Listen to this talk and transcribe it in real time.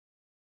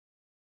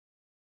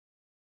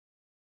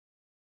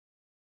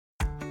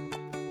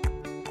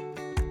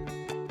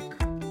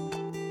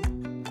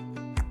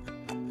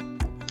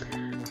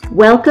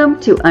Welcome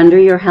to Under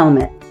Your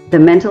Helmet, the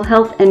mental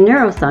health and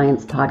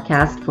neuroscience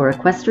podcast for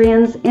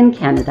equestrians in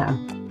Canada.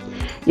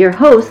 Your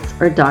hosts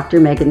are Dr.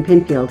 Megan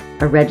Pinfield,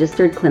 a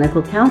registered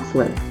clinical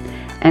counselor,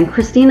 and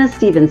Christina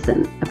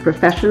Stevenson, a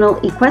professional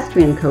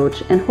equestrian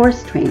coach and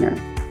horse trainer.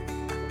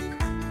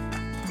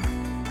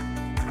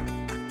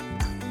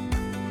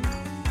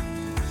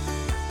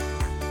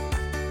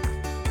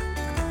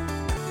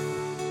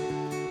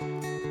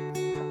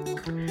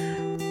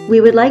 We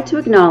would like to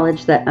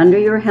acknowledge that Under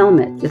Your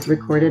Helmet is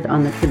recorded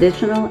on the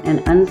traditional and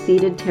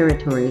unceded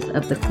territories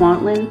of the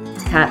Kwantlen,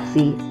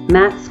 Katzie,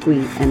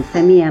 Matsqui, and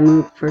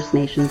Semiahmoo First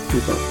Nations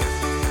people.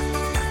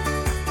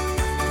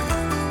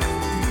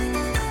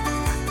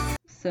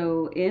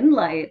 So in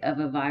light of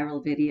a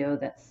viral video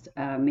that's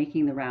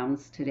making the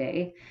rounds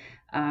today,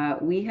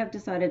 we have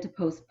decided to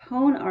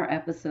postpone our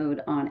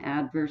episode on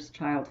adverse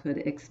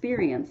childhood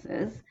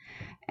experiences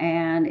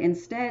and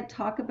instead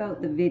talk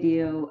about the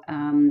video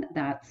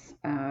that's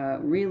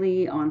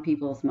really on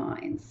people's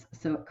minds.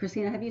 So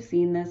Christina, have you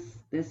seen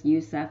this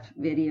Youssef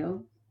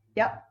video?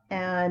 Yep,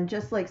 and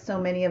just like so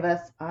many of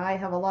us, I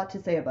have a lot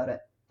to say about it.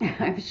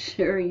 I'm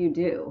sure you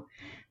do.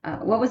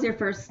 What was your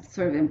first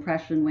sort of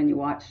impression when you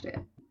watched it?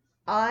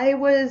 I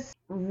was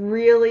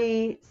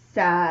really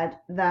sad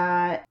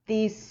that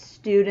these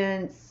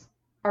students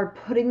are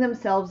putting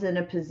themselves in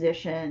a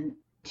position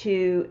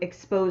to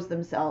expose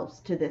themselves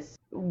to this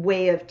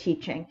way of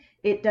teaching.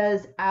 It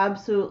does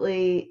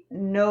absolutely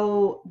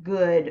no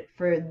good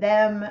for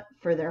them,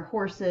 for their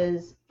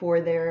horses, for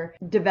their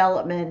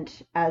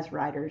development as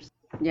riders.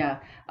 Yeah,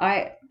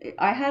 I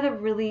had a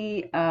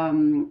really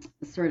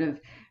sort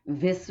of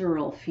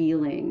visceral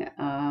feeling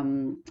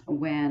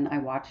when I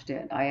watched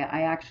it.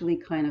 I actually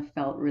kind of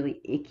felt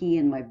really icky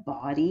in my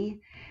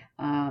body.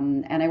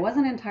 And I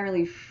wasn't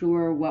entirely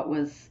sure what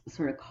was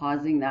sort of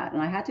causing that.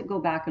 And I had to go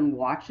back and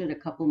watch it a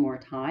couple more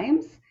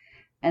times.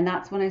 And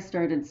that's when I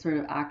started sort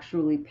of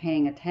actually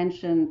paying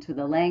attention to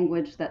the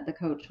language that the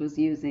coach was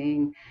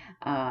using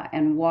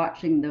and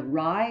watching the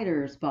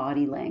rider's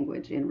body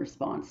language in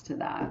response to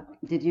that.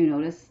 Did you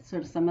notice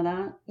sort of some of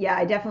that? Yeah,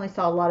 I definitely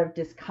saw a lot of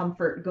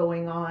discomfort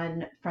going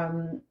on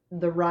from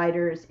the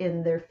riders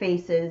in their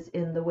faces,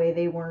 in the way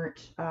they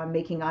weren't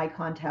making eye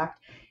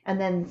contact.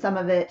 And then some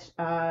of it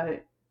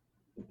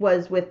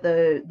was with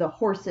the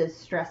horses'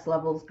 stress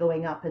levels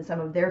going up and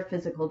some of their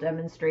physical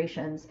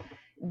demonstrations.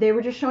 They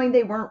were just showing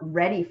they weren't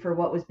ready for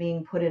what was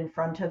being put in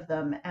front of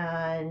them.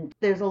 And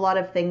there's a lot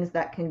of things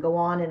that can go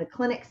on in a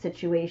clinic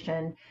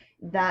situation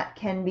that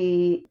can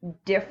be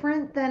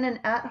different than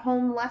an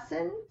at-home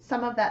lesson.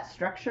 Some of that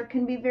structure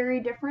can be very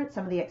different.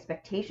 Some of the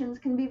expectations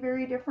can be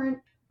very different.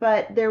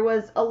 But there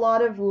was a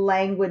lot of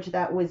language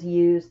that was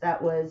used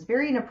that was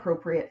very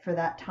inappropriate for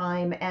that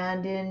time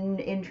and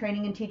in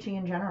training and teaching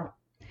in general.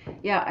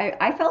 Yeah,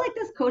 I felt like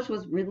this coach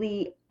was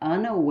really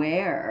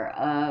unaware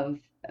of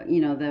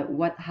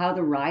how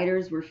the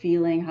riders were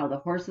feeling, how the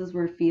horses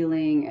were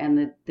feeling,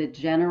 and the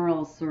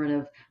general sort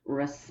of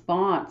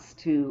response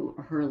to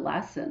her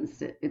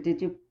lessons.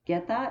 Did you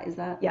get that? Is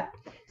that? Yeah.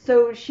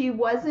 So she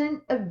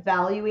wasn't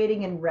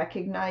evaluating and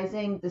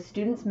recognizing the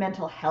students'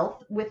 mental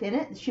health within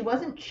it. She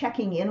wasn't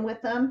checking in with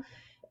them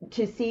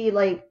to see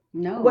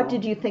No. What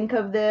did you think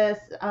of this?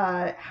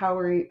 How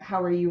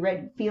are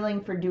you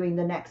feeling for doing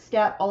the next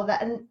step? All of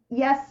that. And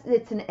yes,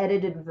 it's an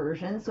edited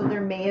version, so there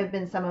may have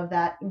been some of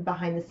that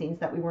behind the scenes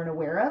that we weren't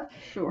aware of.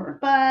 Sure.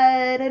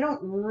 But I don't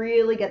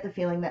really get the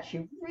feeling that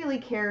she really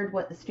cared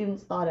what the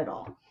students thought at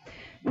all.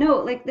 No,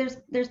 like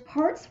there's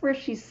parts where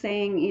she's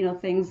saying,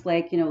 things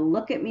like,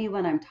 look at me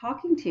when I'm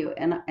talking to you.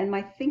 And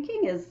my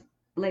thinking is,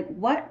 like,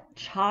 what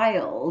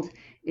child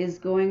is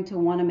going to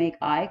want to make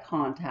eye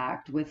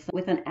contact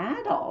with an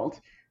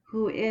adult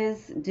who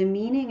is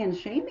demeaning and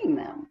shaming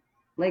them?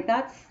 Like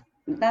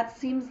that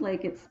seems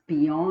like it's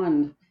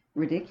beyond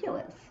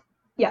ridiculous.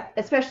 Yeah,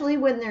 especially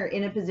when they're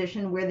in a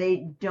position where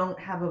they don't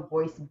have a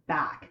voice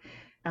back.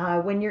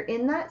 When you're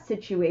in that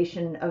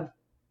situation of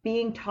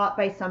being taught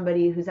by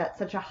somebody who's at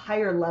such a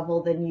higher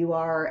level than you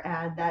are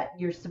and that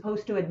you're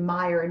supposed to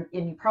admire,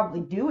 and you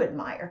probably do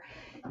admire,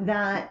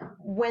 that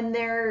when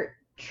they're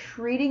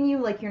treating you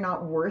like you're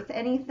not worth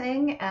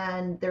anything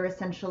and they're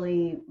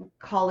essentially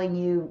calling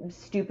you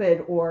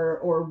stupid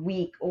or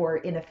weak or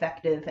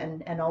ineffective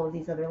and all of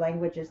these other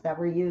languages that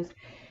were used,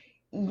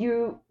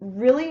 you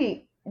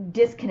really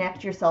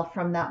disconnect yourself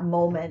from that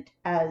moment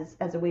as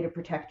a way to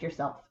protect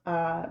yourself.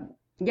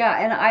 Yeah,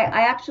 and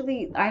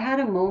I had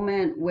a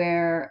moment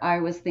where I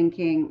was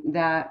thinking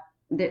that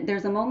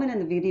there's a moment in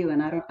the video,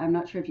 and I'm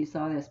not sure if you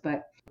saw this,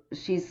 but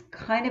she's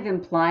kind of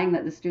implying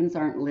that the students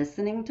aren't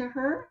listening to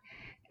her.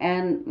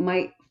 And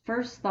my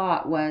first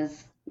thought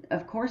was,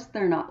 of course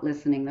they're not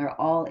listening. They're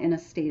all in a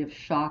state of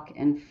shock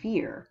and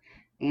fear.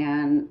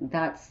 And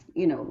that's,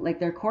 like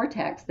their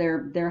cortex,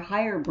 their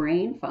higher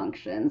brain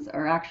functions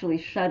are actually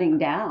shutting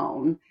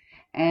down.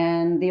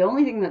 And the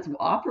only thing that's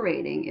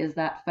operating is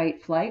that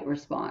fight flight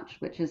response,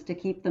 which is to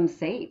keep them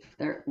safe.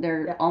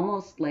 They're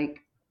almost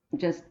like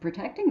just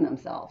protecting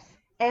themselves.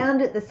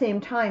 and at the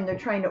same time they're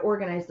trying to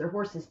organize their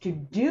horses to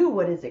do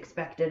what is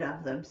expected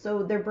of them.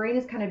 So their brain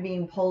is kind of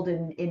being pulled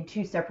in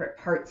two separate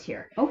parts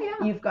here. Oh yeah.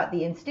 You've got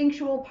the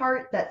instinctual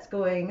part that's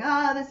going,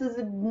 this is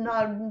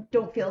not,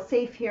 don't feel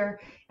safe here,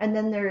 and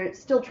then they're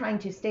still trying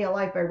to stay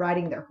alive by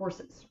riding their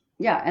horses.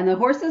 Yeah, and the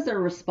horses are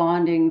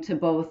responding to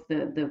both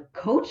the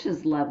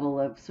coach's level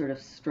of sort of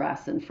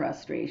stress and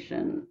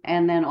frustration,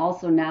 and then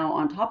also now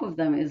on top of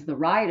them is the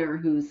rider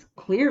who's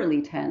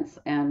clearly tense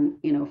and,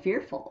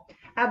 fearful.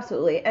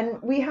 Absolutely. And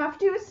we have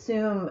to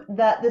assume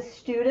that the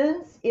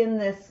students in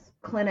this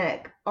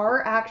clinic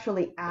are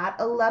actually at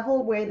a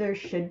level where they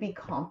should be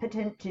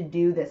competent to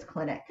do this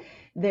clinic.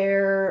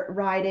 They're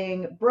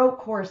riding broke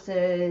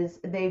horses,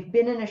 they've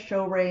been in a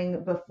show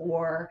ring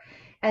before.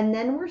 And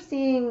then we're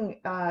seeing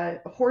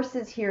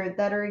horses here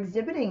that are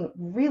exhibiting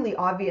really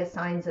obvious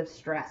signs of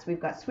stress. We've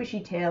got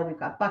swishy tail, we've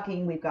got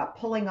bucking, we've got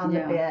pulling on the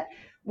Yeah. bit.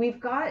 We've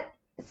got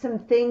some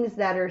things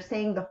that are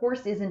saying the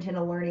horse isn't in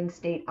a learning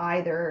state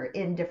either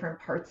in different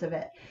parts of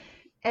it.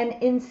 And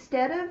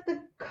instead of the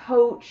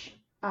coach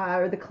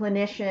or the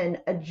clinician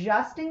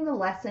adjusting the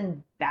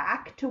lesson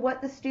back to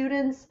what the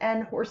students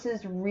and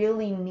horses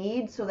really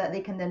need so that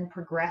they can then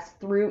progress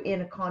through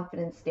in a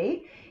confident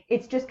state,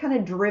 it's just kind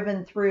of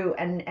driven through,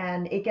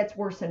 and it gets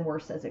worse and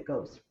worse as it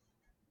goes.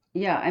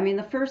 Yeah, I mean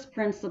the first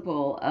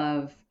principle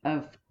of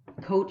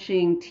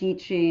coaching,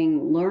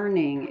 teaching,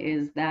 learning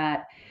is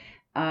that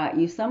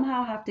you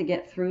somehow have to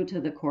get through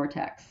to the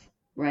cortex,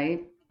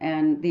 right?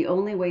 And the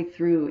only way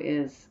through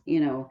is,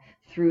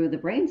 through the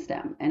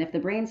brainstem. And if the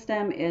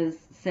brainstem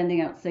is sending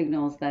out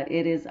signals that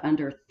it is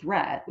under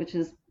threat, which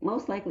is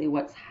most likely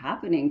what's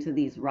happening to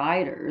these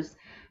riders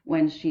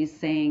when she's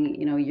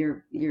saying,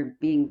 you're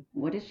being,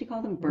 what did she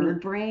call them? Bird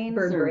Weak. brains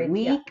Bird or brains,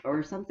 yeah. weak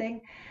or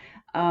something.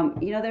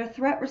 Their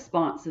threat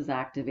response is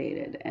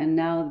activated, and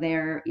now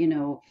they're,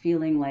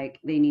 feeling like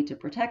they need to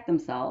protect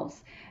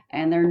themselves,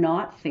 and they're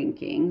not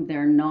thinking,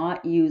 they're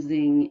not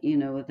using,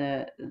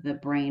 the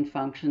brain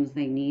functions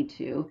they need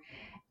to,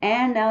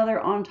 and now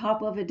they're on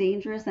top of a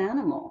dangerous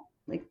animal.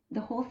 Like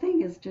the whole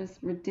thing is just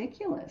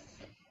ridiculous.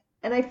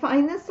 And I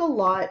find this a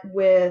lot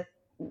with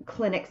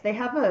clinics. They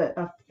have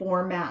a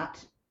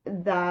format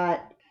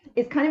that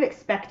is kind of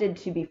expected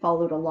to be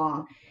followed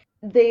along.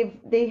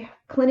 The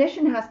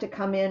clinician has to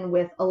come in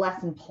with a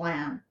lesson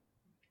plan,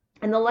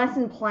 and the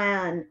lesson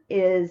plan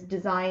is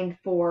designed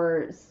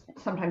for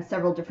sometimes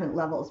several different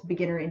levels: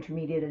 beginner,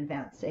 intermediate,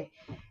 advanced, say.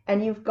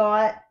 And you've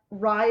got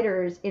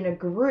riders in a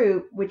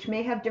group which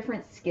may have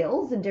different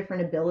skills and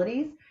different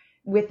abilities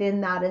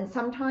within that, and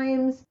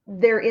sometimes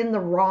they're in the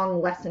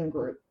wrong lesson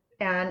group.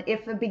 And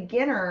if a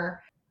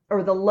beginner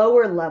or the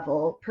lower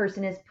level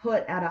person is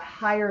put at a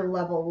higher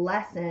level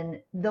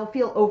lesson, they'll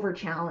feel over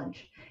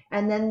challenged.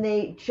 And then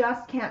they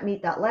just can't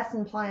meet that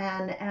lesson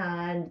plan,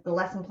 and the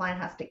lesson plan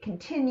has to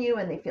continue,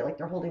 and they feel like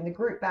they're holding the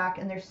group back.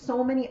 And there's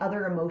so many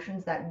other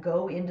emotions that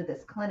go into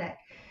this clinic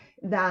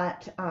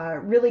that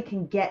really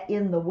can get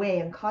in the way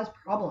and cause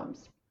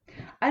problems.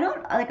 I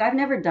don't like, I've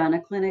never done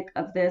a clinic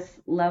of this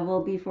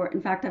level before.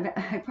 In fact,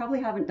 I probably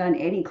haven't done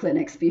any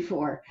clinics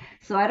before.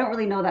 So I don't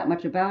really know that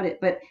much about it.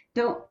 But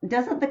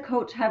doesn't the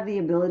coach have the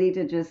ability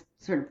to just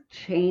sort of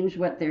change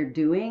what they're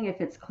doing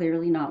if it's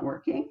clearly not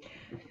working?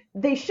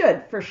 They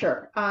should, for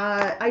sure.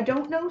 I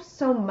don't know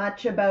so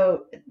much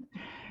about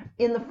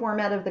in the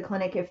format of the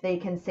clinic if they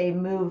can say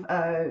move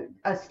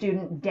a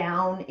student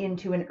down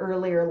into an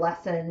earlier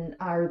lesson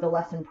or the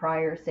lesson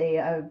prior, say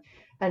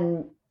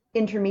an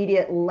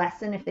intermediate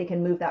lesson, if they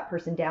can move that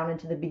person down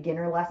into the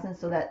beginner lesson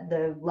so that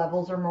the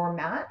levels are more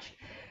matched.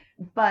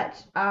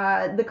 But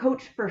the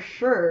coach for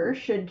sure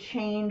should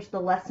change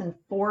the lesson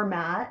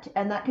format,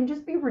 and that can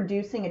just be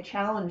reducing a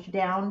challenge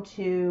down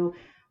to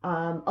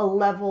a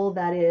level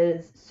that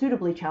is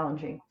suitably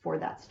challenging for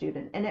that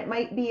student. And it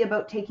might be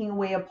about taking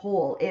away a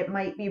pole. It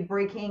might be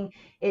breaking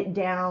it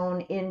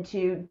down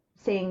into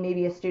saying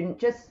maybe a student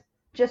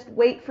just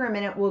wait for a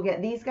minute. We'll get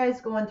these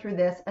guys going through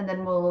this, and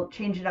then we'll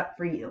change it up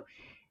for you.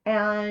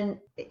 And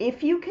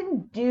if you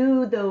can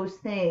do those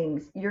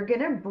things, you're going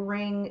to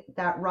bring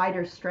that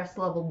rider's stress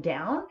level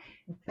down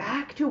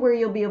back to where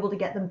you'll be able to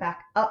get them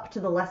back up to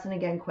the lesson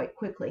again quite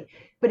quickly.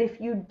 But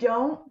if you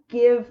don't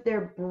give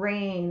their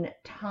brain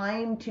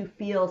time to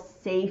feel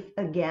safe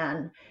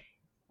again,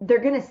 they're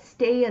going to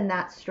stay in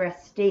that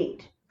stress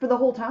state for the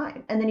whole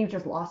time. And then you've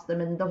just lost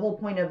them. And the whole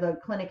point of the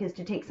clinic is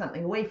to take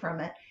something away from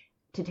it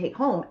to take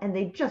home, and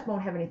they just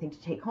won't have anything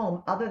to take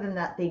home other than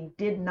that they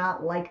did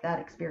not like that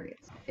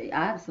experience.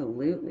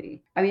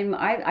 Absolutely. I mean,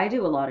 I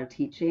do a lot of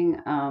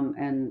teaching,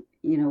 and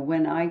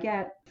when I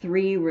get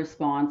three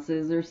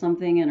responses or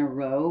something in a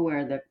row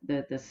where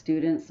the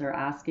students are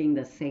asking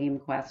the same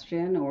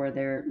question or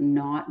they're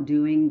not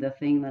doing the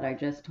thing that I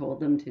just told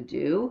them to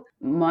do,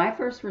 my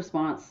first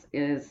response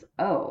is,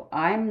 oh,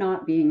 I'm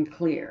not being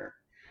clear,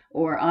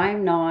 or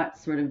I'm not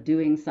sort of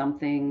doing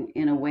something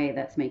in a way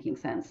that's making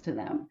sense to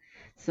them.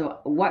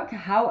 So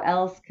how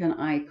else can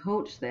I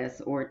coach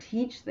this or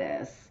teach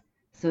this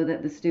so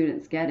that the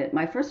students get it?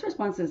 My first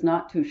response is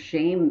not to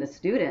shame the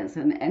students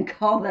and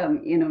call them,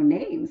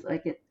 names.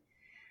 Like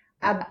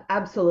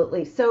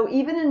Absolutely. So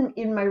even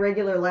in my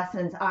regular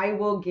lessons, I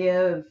will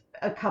give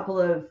a couple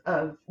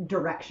of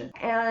directions.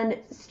 And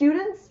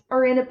students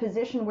are in a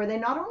position where they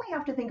not only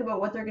have to think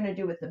about what they're going to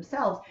do with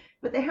themselves,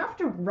 but they have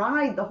to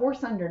ride the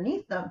horse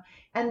underneath them.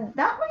 And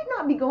that might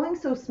not be going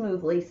so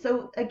smoothly.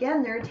 So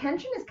again, their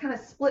attention is kind of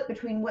split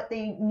between what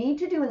they need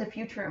to do in the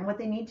future and what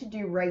they need to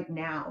do right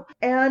now.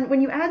 And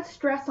when you add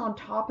stress on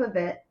top of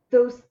it,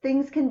 those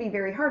things can be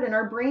very hard, and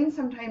our brain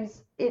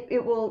sometimes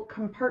it will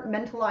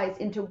compartmentalize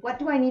into what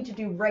do I need to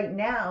do right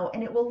now,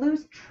 and it will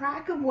lose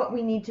track of what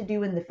we need to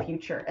do in the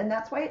future, and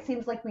that's why it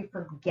seems like we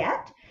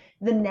forget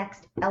the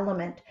next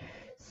element.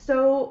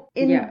 So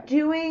Yeah.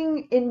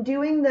 in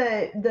doing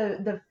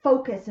the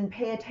focus and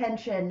pay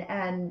attention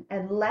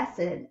and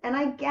lesson, and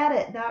I get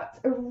it,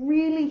 that's a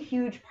really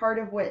huge part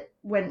of what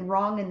went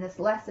wrong in this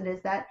lesson,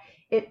 is that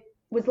it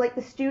was like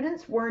the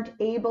students weren't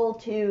able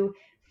to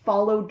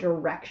follow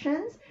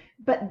directions,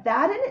 but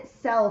that in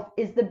itself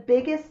is the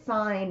biggest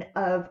sign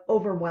of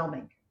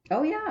overwhelming.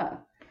 Oh, yeah.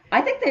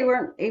 I think they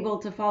weren't able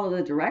to follow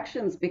the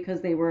directions because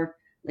they were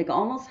like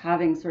almost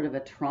having sort of a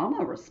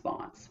trauma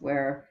response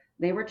where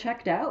they were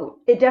checked out.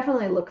 It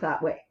definitely looked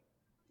that way.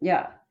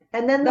 Yeah.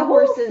 And then The the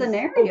whole horses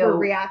scenario.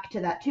 overreact to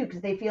that too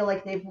because they feel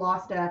like they've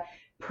lost a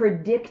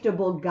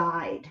predictable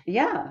guide.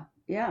 Yeah,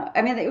 yeah.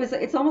 I mean,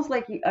 it's almost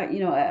like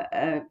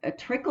a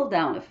trickle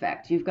down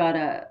effect. You've got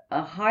a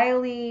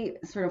highly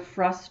sort of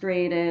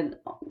frustrated,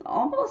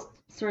 almost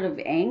sort of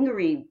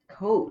angry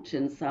coach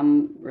in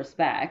some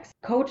respects,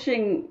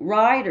 coaching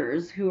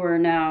riders who are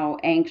now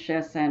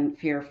anxious and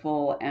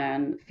fearful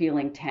and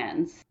feeling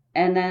tense.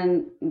 And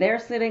then they're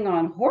sitting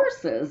on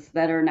horses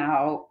that are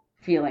now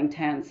feeling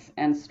tense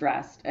and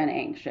stressed and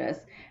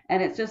anxious.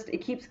 And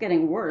it keeps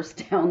getting worse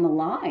down the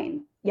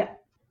line. Yeah.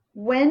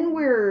 When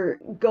we're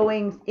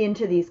going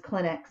into these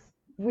clinics,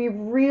 we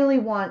really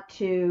want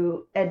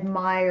to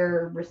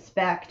admire,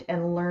 respect,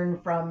 and learn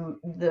from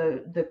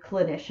the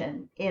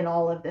clinician in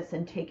all of this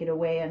and take it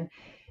away. And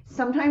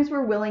sometimes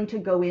we're willing to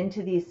go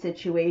into these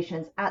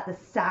situations at the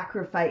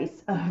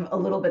sacrifice of a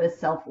little bit of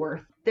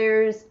self-worth.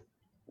 There's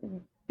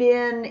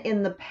been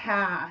in the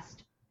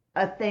past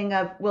a thing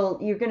of, well,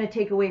 you're going to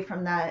take away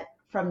from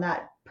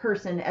that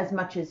person as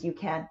much as you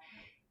can.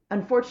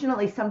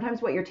 Unfortunately,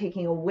 sometimes what you're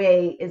taking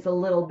away is a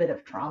little bit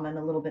of trauma and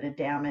a little bit of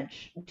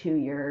damage to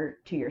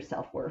your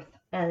self-worth.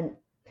 And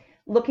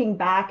looking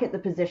back at the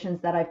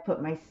positions that I've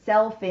put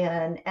myself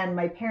in, and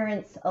my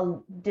parents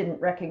didn't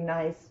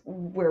recognize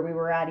where we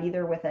were at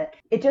either with it,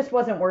 it just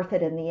wasn't worth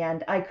it in the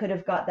end. I could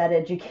have got that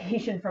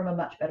education from a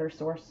much better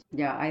source.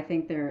 Yeah, I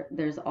think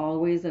there's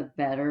always a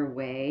better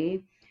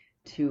way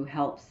to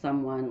help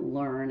someone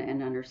learn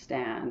and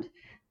understand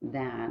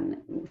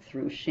than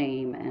through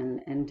shame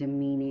and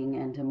demeaning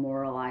and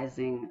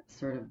demoralizing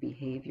sort of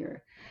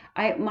behavior.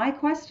 My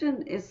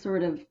question is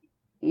sort of,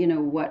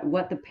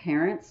 what the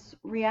parents'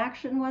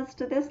 reaction was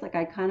to this. Like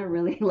I kind of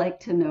really like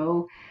to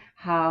know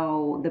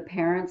how the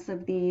parents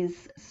of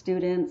these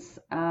students,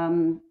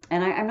 and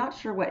I'm not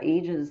sure what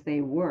ages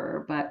they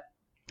were, but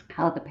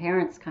how the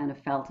parents kind of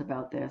felt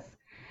about this,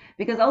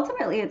 because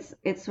ultimately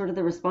it's sort of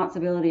the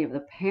responsibility of the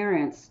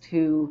parents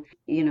to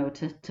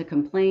to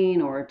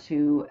complain or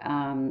to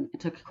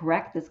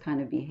correct this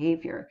kind of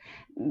behavior,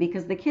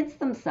 because the kids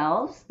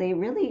themselves, they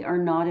really are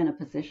not in a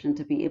position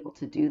to be able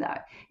to do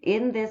that.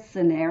 In this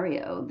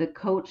scenario, the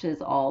coach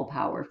is all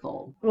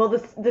powerful. Well,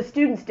 the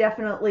students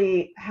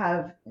definitely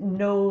have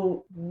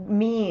no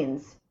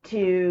means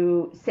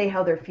to say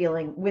how they're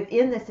feeling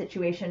within the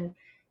situation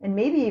and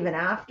maybe even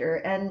after.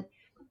 And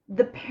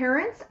the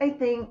parents, I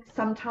think,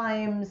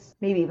 sometimes,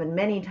 maybe even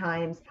many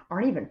times,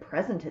 aren't even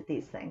present at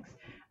these things,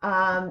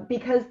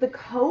 because the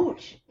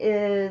coach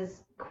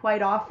is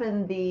quite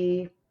often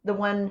the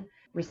one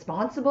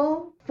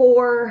responsible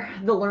for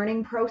the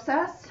learning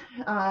process.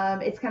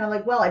 It's kind of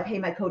like, well, I pay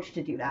my coach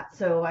to do that,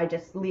 so I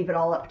just leave it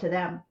all up to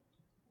them.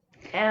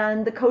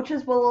 And the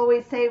coaches will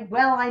always say,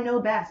 well, I know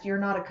best, you're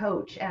not a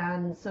coach.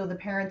 And so the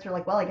parents are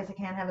like, well, I guess I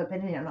can't have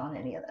opinion on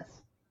any of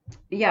this.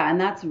 Yeah, and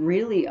that's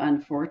really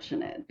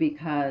unfortunate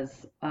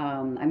because,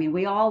 I mean,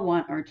 we all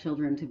want our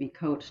children to be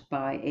coached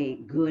by a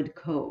good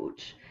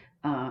coach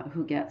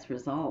who gets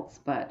results.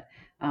 But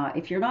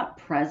if you're not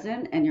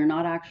present and you're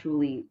not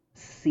actually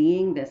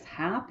seeing this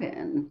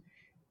happen,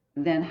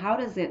 then how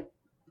does it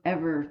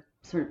ever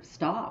sort of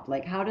stop?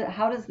 Like, how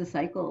does the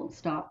cycle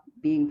stop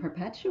being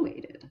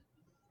perpetuated?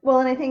 Well,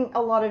 and I think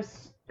a lot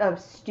of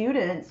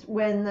students,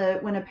 when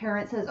a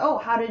parent says, "Oh,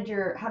 how did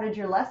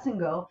your lesson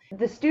go?"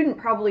 the student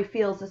probably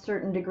feels a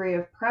certain degree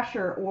of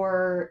pressure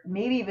or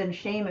maybe even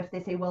shame if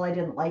they say, "Well, I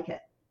didn't like it."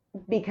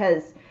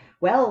 Because,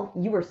 well,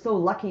 you were so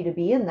lucky to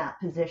be in that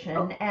position,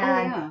 Oh,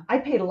 and yeah. I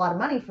paid a lot of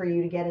money for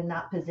you to get in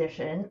that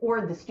position.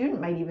 Or the student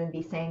might even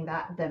be saying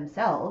that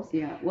themselves.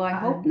 Yeah, well, I uh,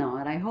 hope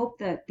not. I hope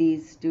that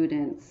these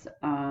students,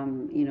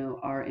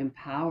 are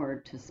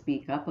empowered to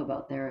speak up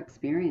about their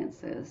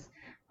experiences.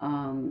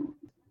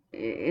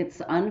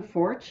 It's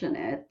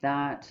unfortunate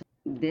that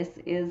this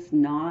is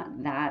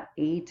not that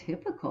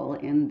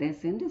atypical in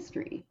this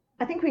industry.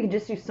 I think we can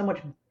just do so much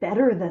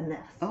better than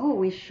this. Oh,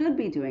 we should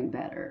be doing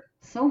better,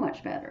 so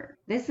much better.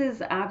 This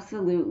is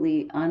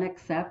absolutely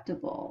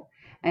unacceptable.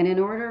 And in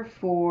order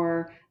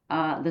for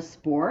the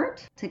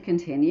sport to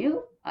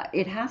continue,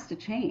 it has to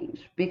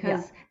change Yeah.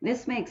 because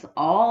this makes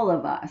all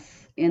of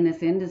us in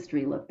this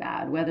industry look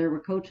bad, whether we're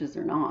coaches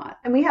or not.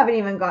 And we haven't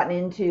even gotten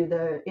into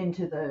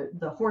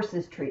the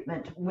horses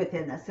treatment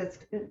within this. It's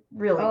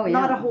really Oh,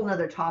 not a yeah. whole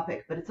nother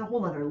topic, but it's a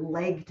whole other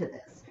leg to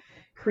this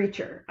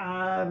creature.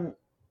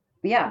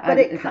 Yeah, But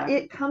exactly.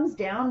 it comes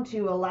down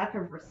to a lack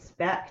of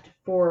respect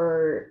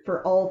for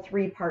all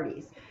three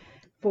parties,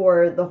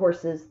 for the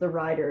horses, the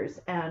riders,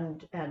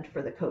 and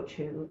for the coach,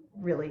 who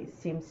really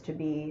seems to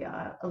be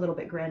a little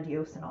bit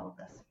grandiose in all of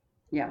this.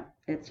 Yeah,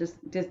 it's just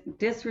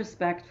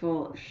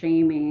disrespectful,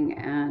 shaming,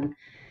 and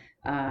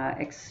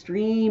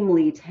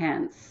extremely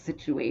tense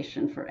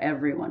situation for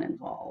everyone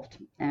involved,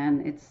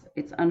 and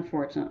it's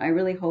unfortunate. I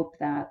really hope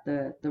that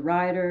the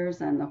riders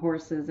and the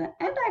horses, and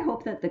I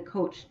hope that the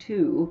coach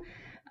too,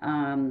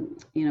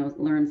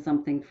 learn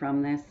something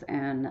from this,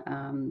 and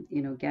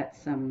get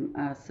some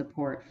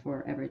support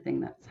for everything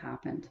that's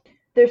happened.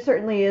 There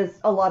certainly is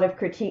a lot of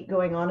critique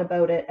going on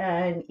about it,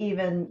 and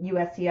even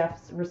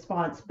USCF's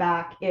response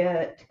back,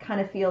 it kind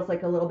of feels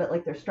like a little bit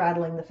like they're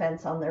straddling the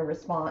fence on their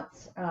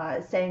response,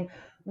 saying,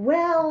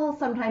 well,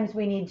 sometimes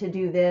we need to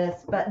do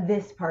this, but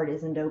this part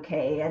isn't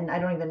okay. And I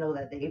don't even know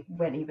that they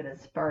went even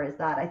as far as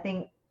that. I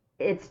think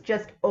it's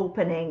just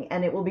opening,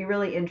 and it will be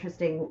really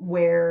interesting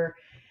where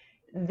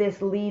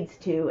this leads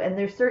to. And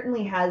there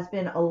certainly has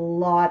been a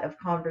lot of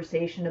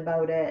conversation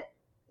about it,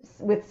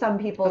 with some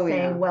people Oh,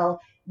 saying, yeah. well,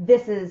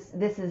 this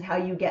is how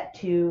you get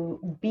to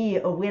be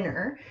a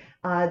winner.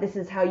 This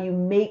is how you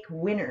make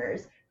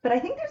winners. But I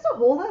think there's a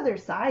whole other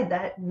side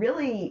that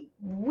really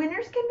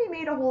winners can be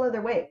made a whole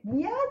other way.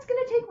 Yeah, it's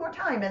going to take more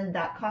time, and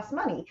that costs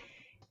money.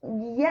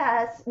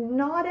 Yes,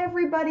 not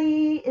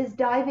everybody is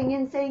diving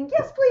in saying,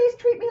 yes, please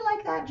treat me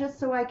like that just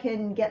so I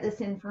can get this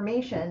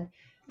information,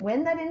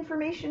 when that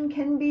information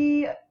can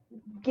be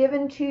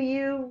given to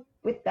you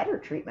with better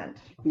treatment.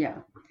 Yeah.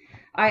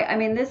 I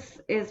mean, this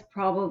is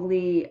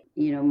probably,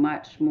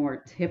 much more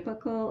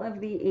typical of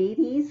the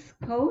 80s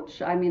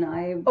coach. I mean,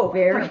 Oh,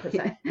 very,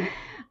 100%.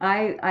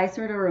 I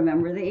sort of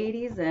remember the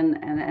 80s,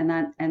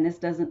 and this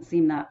doesn't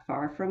seem that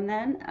far from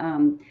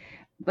then.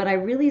 But I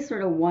really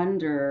sort of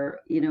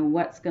wonder,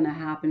 what's going to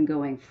happen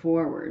going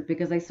forward,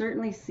 because I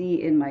certainly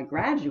see in my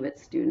graduate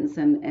students,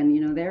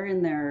 and they're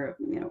in their,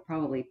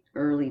 probably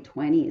early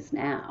 20s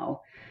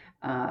now,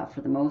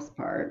 for the most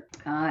part.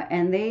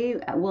 And they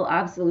will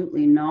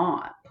absolutely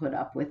not put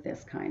up with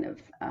this kind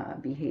of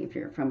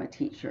behavior from a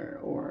teacher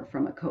or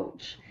from a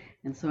coach.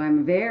 And so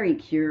I'm very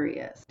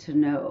curious to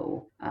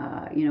know,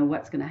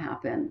 what's going to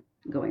happen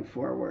going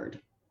forward.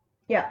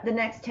 Yeah, the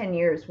next 10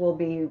 years will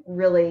be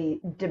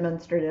really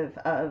demonstrative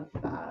of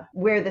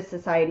where the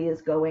society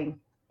is going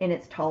in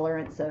its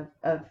tolerance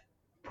of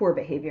poor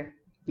behavior.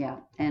 Yeah,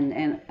 and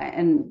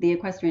the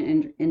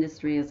equestrian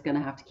industry is going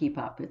to have to keep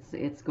up.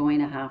 It's going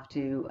to have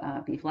to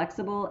be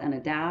flexible and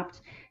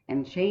adapt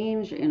and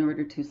change in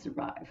order to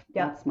survive.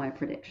 Yeah. That's my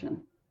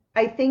prediction.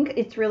 I think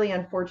it's really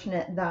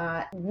unfortunate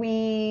that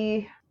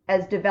we,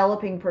 as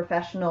developing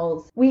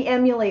professionals, we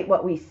emulate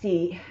what we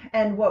see,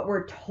 and what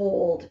we're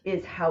told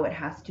is how it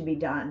has to be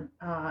done.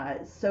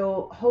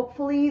 So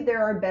hopefully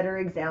there are better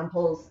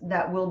examples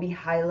that will be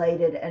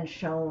highlighted and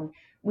shown.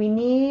 We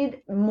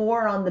need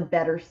more on the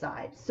better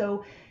side.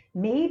 So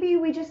maybe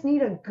we just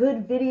need a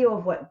good video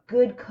of what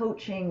good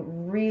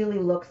coaching really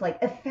looks like,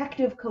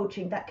 effective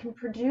coaching that can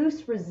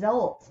produce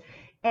results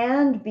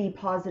and be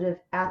positive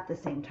at the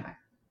same time.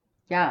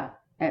 Yeah,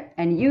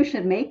 and you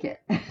should make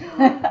it.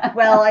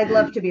 Well, I'd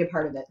love to be a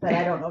part of it, but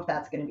I don't know if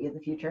that's going to be in the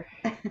future.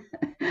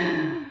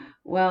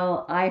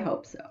 Well, I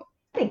hope so.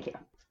 Thank you.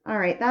 All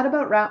right, that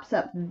about wraps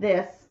up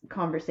this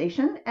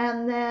conversation.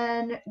 And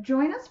then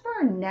join us for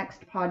our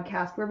next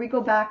podcast, where we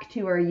go back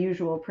to our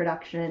usual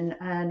production,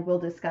 and we'll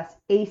discuss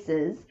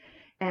ACEs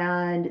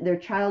and their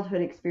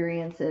childhood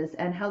experiences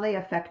and how they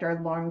affect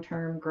our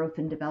long-term growth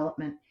and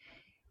development.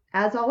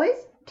 As always,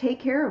 take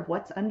care of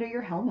what's under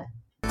your helmet.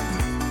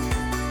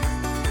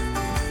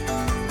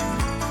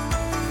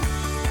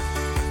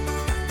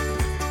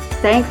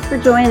 Thanks for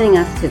joining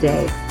us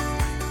today.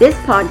 This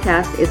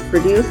podcast is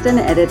produced and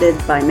edited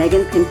by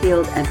Megan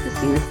Pinfield and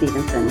Christina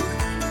Stevenson.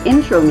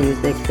 Intro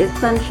music is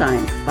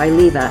Sunshine by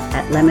Leva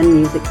at Lemon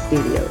Music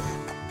Studios.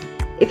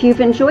 If you've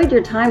enjoyed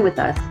your time with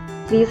us,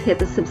 please hit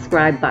the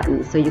subscribe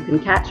button so you can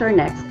catch our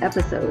next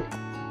episode.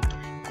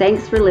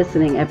 Thanks for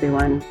listening,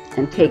 everyone,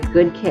 and take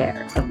good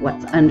care of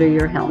what's under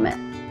your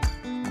helmet.